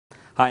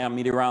Hi, I'm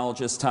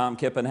meteorologist Tom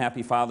Kippen.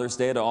 Happy Father's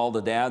Day to all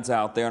the dads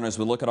out there. And as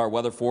we look at our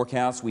weather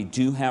forecast, we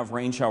do have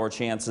rain shower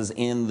chances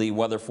in the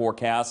weather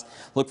forecast.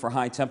 Look for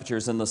high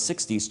temperatures in the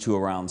 60s to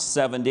around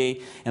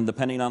 70. And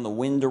depending on the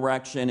wind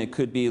direction, it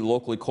could be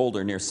locally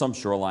colder near some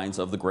shorelines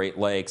of the Great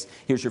Lakes.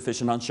 Here's your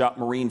Fish and Hunt Shop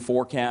marine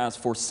forecast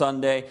for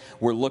Sunday.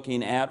 We're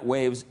looking at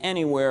waves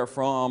anywhere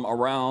from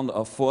around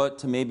a foot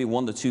to maybe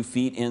 1 to 2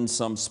 feet in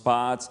some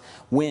spots.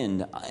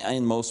 Wind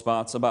in most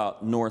spots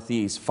about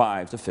northeast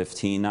 5 to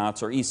 15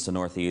 knots or east to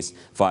northeast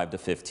 5 to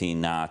 15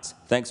 knots.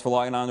 Thanks for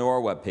logging on to our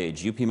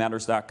webpage,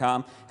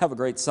 upmatters.com. Have a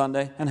great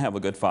Sunday and have a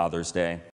good Father's Day.